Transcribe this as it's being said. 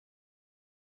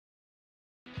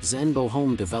Zenbo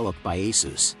Home developed by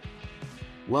ASUS.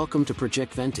 Welcome to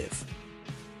Projectventive.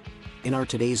 In our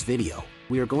today's video,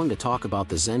 we are going to talk about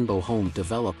the Zenbo Home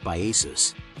developed by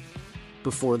ASUS.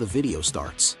 Before the video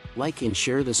starts, like and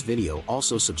share this video.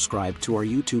 Also subscribe to our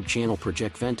YouTube channel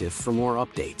Projectventive for more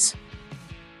updates.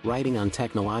 Writing on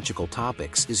technological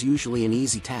topics is usually an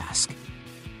easy task.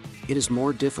 It is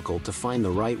more difficult to find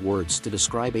the right words to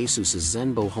describe ASUS's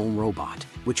Zenbo Home robot,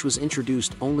 which was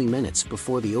introduced only minutes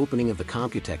before the opening of the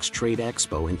Computex Trade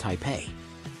Expo in Taipei.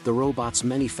 The robot's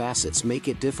many facets make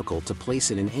it difficult to place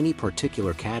it in any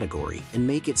particular category and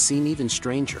make it seem even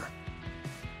stranger.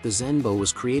 The Zenbo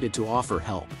was created to offer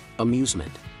help,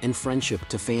 amusement, and friendship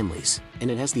to families, and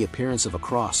it has the appearance of a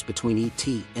cross between ET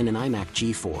and an iMac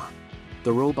G4.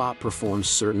 The robot performs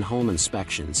certain home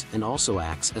inspections and also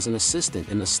acts as an assistant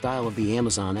in the style of the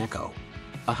Amazon Echo.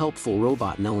 A helpful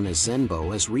robot known as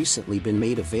Zenbo has recently been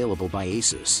made available by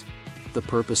ASUS. The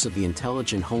purpose of the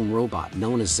intelligent home robot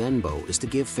known as Zenbo is to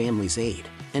give families aid,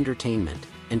 entertainment,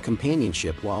 and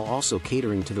companionship while also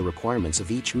catering to the requirements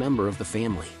of each member of the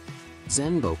family.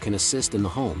 Zenbo can assist in the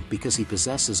home because he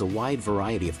possesses a wide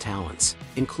variety of talents,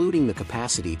 including the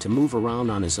capacity to move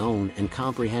around on his own and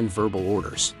comprehend verbal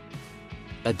orders.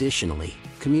 Additionally,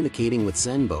 communicating with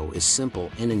Zenbo is simple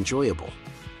and enjoyable.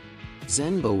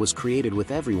 Zenbo was created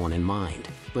with everyone in mind,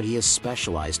 but he has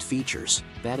specialized features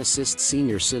that assist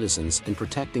senior citizens in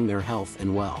protecting their health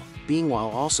and well-being while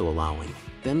also allowing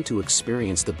them to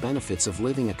experience the benefits of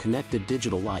living a connected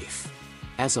digital life.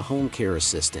 As a home care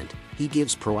assistant, he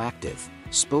gives proactive,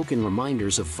 spoken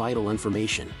reminders of vital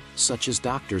information, such as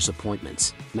doctor's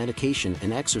appointments, medication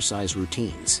and exercise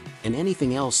routines, and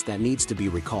anything else that needs to be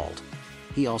recalled.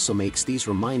 He also makes these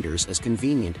reminders as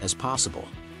convenient as possible.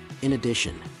 In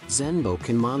addition, Zenbo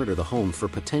can monitor the home for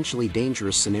potentially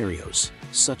dangerous scenarios,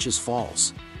 such as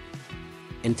falls,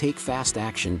 and take fast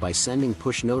action by sending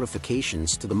push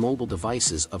notifications to the mobile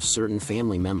devices of certain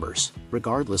family members,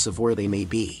 regardless of where they may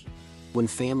be. When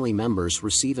family members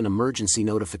receive an emergency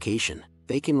notification,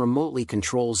 they can remotely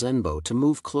control Zenbo to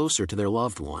move closer to their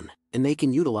loved one, and they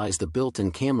can utilize the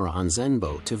built-in camera on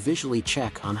Zenbo to visually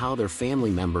check on how their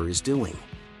family member is doing.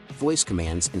 Voice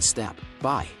commands and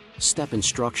step-by-step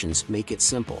instructions make it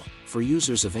simple for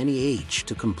users of any age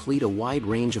to complete a wide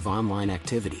range of online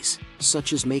activities,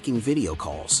 such as making video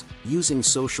calls, using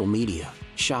social media,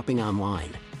 shopping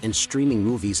online, and streaming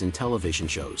movies and television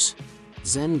shows.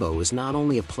 Zenbo is not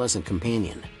only a pleasant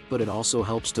companion, but it also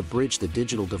helps to bridge the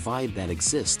digital divide that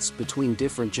exists between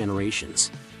different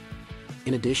generations.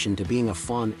 In addition to being a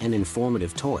fun and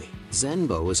informative toy,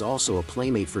 Zenbo is also a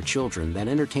playmate for children that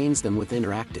entertains them with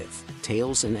interactive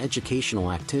tales and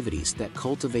educational activities that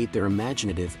cultivate their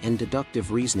imaginative and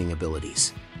deductive reasoning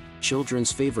abilities.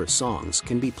 Children's favorite songs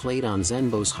can be played on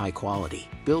Zenbo's high-quality,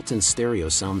 built-in stereo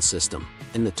sound system,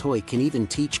 and the toy can even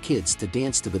teach kids to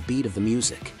dance to the beat of the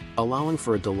music, allowing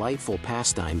for a delightful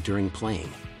pastime during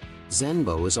playing.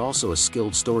 Zenbo is also a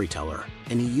skilled storyteller,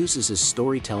 and he uses his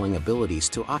storytelling abilities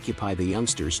to occupy the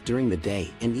youngsters during the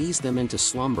day and ease them into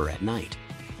slumber at night.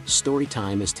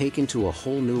 Storytime is taken to a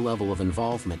whole new level of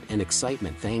involvement and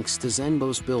excitement thanks to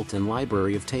Zenbo's built-in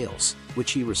library of tales,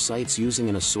 which he recites using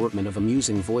an assortment of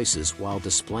amusing voices while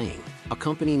displaying,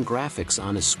 accompanying graphics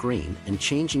on his screen and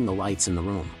changing the lights in the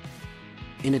room.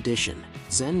 In addition,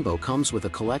 Zenbo comes with a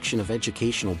collection of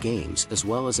educational games as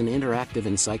well as an interactive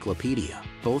encyclopedia,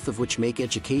 both of which make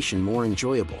education more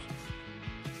enjoyable.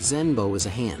 Zenbo is a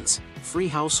hands-free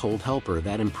household helper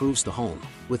that improves the home,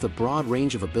 with a broad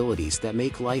range of abilities that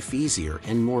make life easier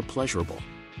and more pleasurable.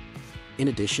 In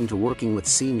addition to working with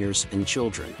seniors and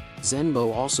children,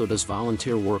 Zenbo also does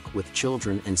volunteer work with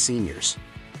children and seniors.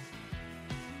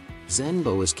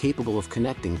 Zenbo is capable of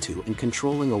connecting to and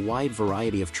controlling a wide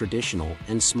variety of traditional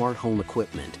and smart home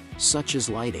equipment, such as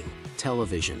lighting,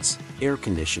 televisions, air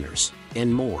conditioners,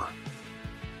 and more.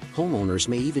 Homeowners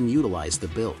may even utilize the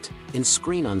built-in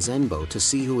screen on Zenbo to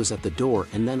see who is at the door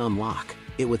and then unlock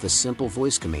it with a simple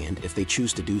voice command if they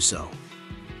choose to do so.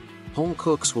 Home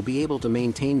cooks will be able to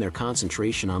maintain their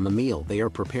concentration on the meal they are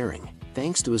preparing,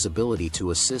 thanks to his ability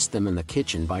to assist them in the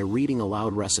kitchen by reading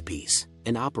aloud recipes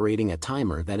and operating a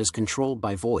timer that is controlled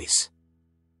by voice.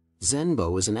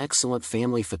 Zenbo is an excellent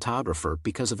family photographer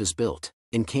because of his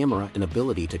built-in camera and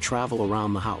ability to travel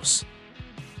around the house.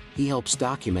 He helps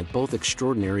document both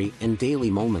extraordinary and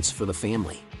daily moments for the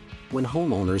family. When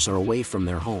homeowners are away from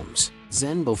their homes,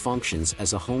 Zenbo functions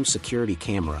as a home security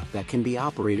camera that can be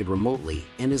operated remotely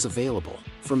and is available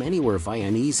from anywhere via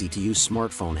an easy-to-use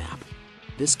smartphone app.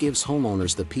 This gives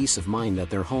homeowners the peace of mind that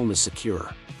their home is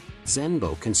secure.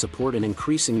 Zenbo can support an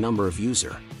increasing number of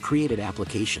user-created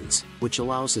applications, which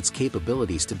allows its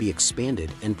capabilities to be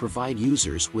expanded and provide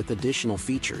users with additional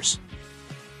features.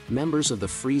 Members of the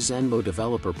free Zenbo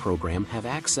developer program have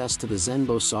access to the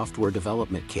Zenbo Software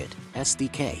Development Kit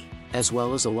 (SDK), as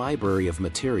well as a library of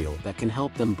material that can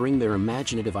help them bring their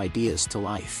imaginative ideas to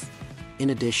life.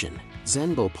 In addition,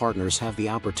 Zenbo partners have the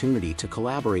opportunity to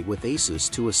collaborate with ASUS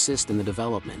to assist in the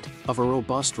development of a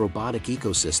robust robotic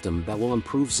ecosystem that will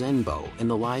improve Zenbo and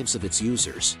the lives of its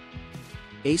users.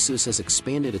 ASUS has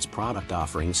expanded its product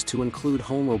offerings to include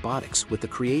home robotics with the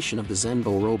creation of the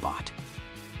Zenbo robot.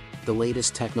 The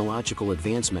latest technological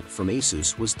advancement from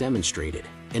ASUS was demonstrated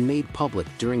and made public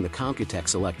during the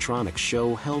Computex Electronics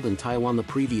Show held in Taiwan the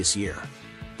previous year.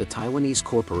 The Taiwanese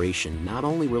corporation not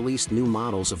only released new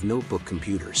models of notebook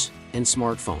computers and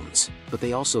smartphones, but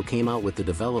they also came out with the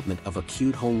development of a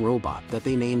cute home robot that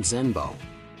they named Zenbo.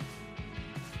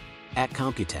 At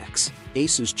Computex,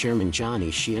 ASUS chairman Johnny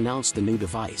Shi announced the new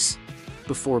device.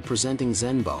 Before presenting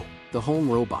Zenbo, the home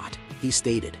robot, he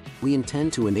stated, "We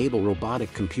intend to enable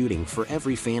robotic computing for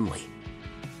every family."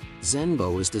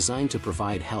 Zenbo is designed to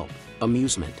provide help,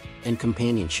 amusement, and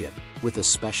companionship, with a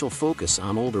special focus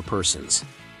on older persons.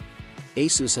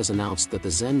 ASUS has announced that the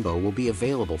Zenbo will be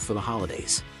available for the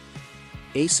holidays.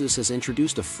 ASUS has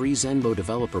introduced a free Zenbo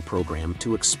developer program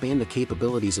to expand the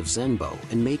capabilities of Zenbo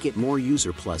and make it more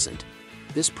user-pleasant.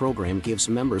 This program gives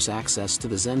members access to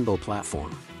the Zenbo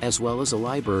platform, as well as a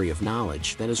library of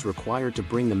knowledge that is required to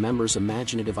bring the members'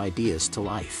 imaginative ideas to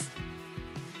life.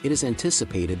 It is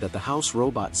anticipated that the house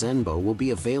robot Zenbo will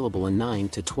be available in 9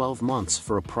 to 12 months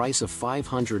for a price of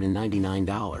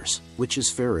 $599, which is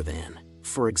fairer than,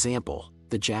 for example,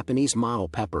 the Japanese model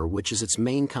Pepper, which is its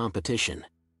main competition.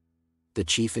 The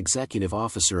Chief Executive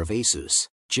Officer of ASUS,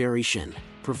 Jerry Shin,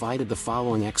 provided the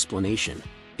following explanation: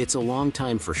 "It's a long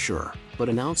time for sure, but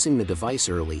announcing the device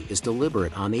early is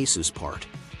deliberate on ASUS' part.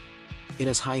 It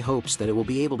has high hopes that it will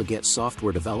be able to get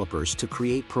software developers to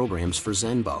create programs for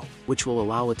Zenbo, which will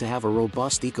allow it to have a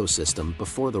robust ecosystem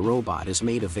before the robot is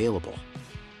made available."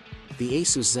 The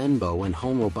ASUS Zenbo and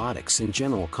home robotics in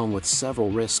general come with several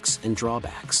risks and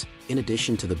drawbacks, in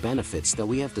addition to the benefits that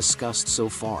we have discussed so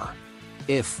far.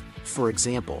 If, for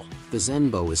example, the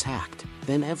Zenbo is hacked,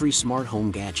 then every smart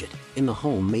home gadget in the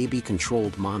home may be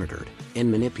controlled, monitored, and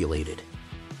manipulated.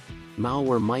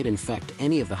 Malware might infect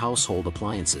any of the household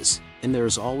appliances, and there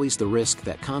is always the risk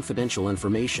that confidential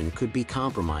information could be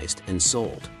compromised and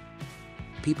sold.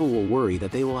 People will worry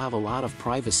that they will have a lot of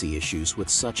privacy issues with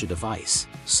such a device,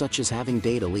 such as having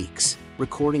data leaks,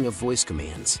 recording of voice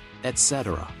commands,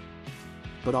 etc.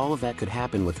 But all of that could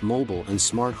happen with mobile and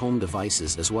smart home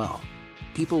devices as well.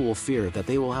 People will fear that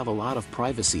they will have a lot of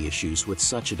privacy issues with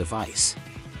such a device.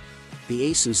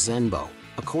 The ASUS Zenbo,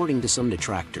 according to some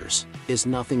detractors, is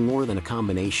nothing more than a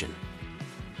combination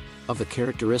of the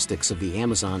characteristics of the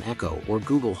Amazon Echo or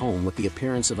Google Home with the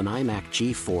appearance of an iMac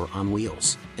G4 on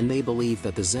wheels, and they believe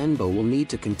that the Zenbo will need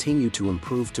to continue to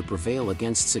improve to prevail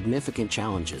against significant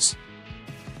challenges.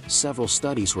 Several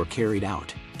studies were carried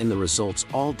out, and the results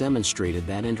all demonstrated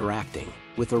that interacting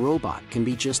with a robot can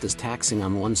be just as taxing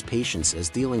on one's patience as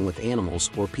dealing with animals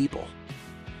or people.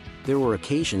 There were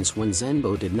occasions when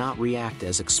Zenbo did not react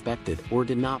as expected or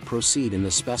did not proceed in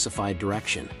the specified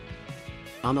direction.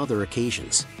 On other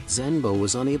occasions, Zenbo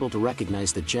was unable to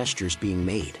recognize the gestures being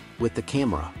made with the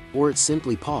camera, or it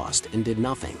simply paused and did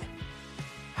nothing.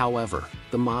 However,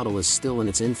 the model is still in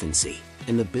its infancy,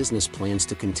 and the business plans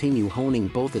to continue honing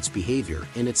both its behavior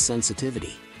and its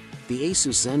sensitivity. The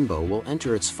ASUS Zenbo will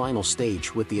enter its final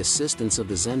stage with the assistance of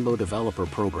the Zenbo Developer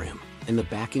Program and the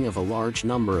backing of a large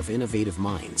number of innovative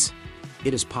minds.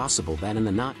 It is possible that in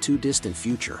the not-too-distant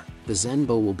future, the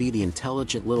Zenbo will be the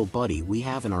intelligent little buddy we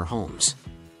have in our homes.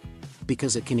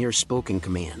 Because it can hear spoken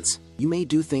commands, you may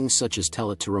do things such as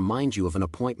tell it to remind you of an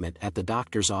appointment at the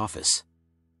doctor's office.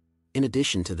 In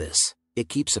addition to this, it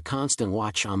keeps a constant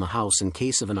watch on the house in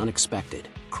case of an unexpected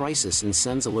crisis and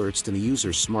sends alerts to the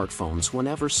user's smartphones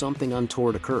whenever something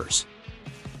untoward occurs.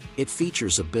 It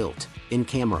features a built-in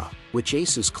camera, which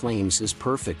ASUS claims is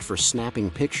perfect for snapping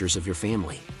pictures of your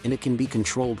family, and it can be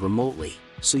controlled remotely,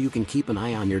 so you can keep an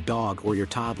eye on your dog or your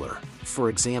toddler, for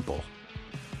example.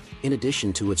 In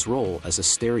addition to its role as a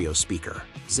stereo speaker,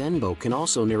 Zenbo can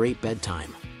also narrate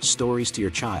bedtime stories to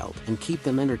your child and keep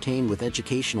them entertained with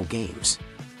educational games.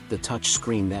 The touch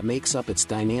screen that makes up its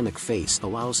dynamic face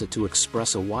allows it to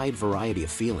express a wide variety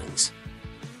of feelings.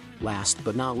 Last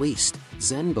but not least,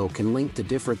 Zenbo can link to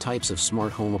different types of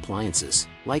smart home appliances,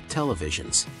 like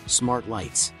televisions, smart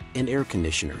lights, and air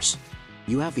conditioners.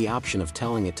 You have the option of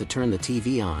telling it to turn the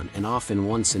TV on and off in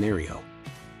one scenario.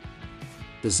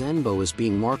 The Zenbo is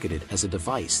being marketed as a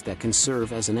device that can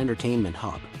serve as an entertainment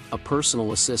hub, a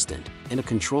personal assistant, and a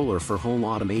controller for home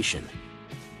automation.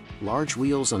 Large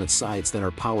wheels on its sides that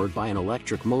are powered by an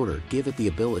electric motor give it the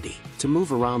ability to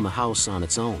move around the house on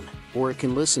its own, or it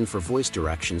can listen for voice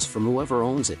directions from whoever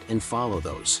owns it and follow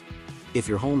those. If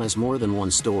your home has more than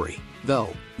one story, though,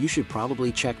 you should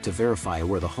probably check to verify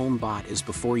where the home bot is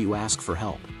before you ask for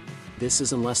help. This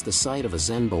is unless the sight of a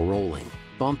Zenbo rolling,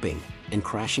 bumping, and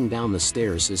crashing down the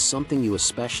stairs is something you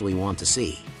especially want to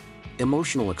see.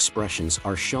 Emotional expressions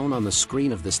are shown on the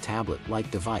screen of this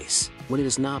tablet-like device when it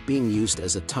is not being used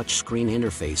as a touchscreen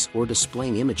interface or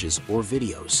displaying images or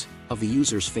videos of the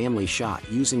user's family shot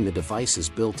using the device's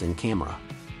built-in camera.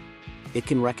 It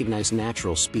can recognize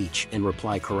natural speech and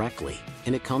reply correctly,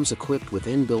 and it comes equipped with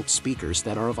inbuilt speakers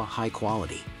that are of a high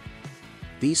quality.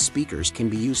 These speakers can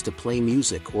be used to play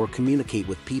music or communicate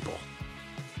with people.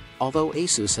 Although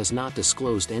Asus has not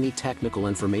disclosed any technical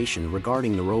information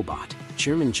regarding the robot,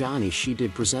 Chairman Johnny Shi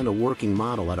did present a working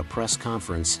model at a press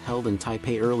conference held in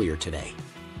Taipei earlier today.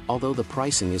 Although the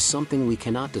pricing is something we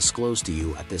cannot disclose to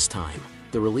you at this time,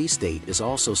 the release date is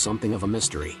also something of a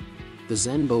mystery. The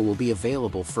Zenbo will be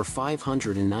available for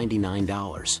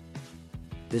 $599.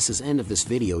 This is end of this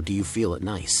video. Do you feel it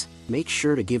nice? Make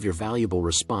sure to give your valuable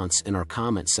response in our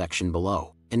comment section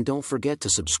below, and don't forget to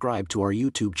subscribe to our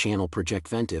YouTube channel Project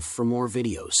Ventive for more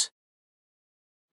videos.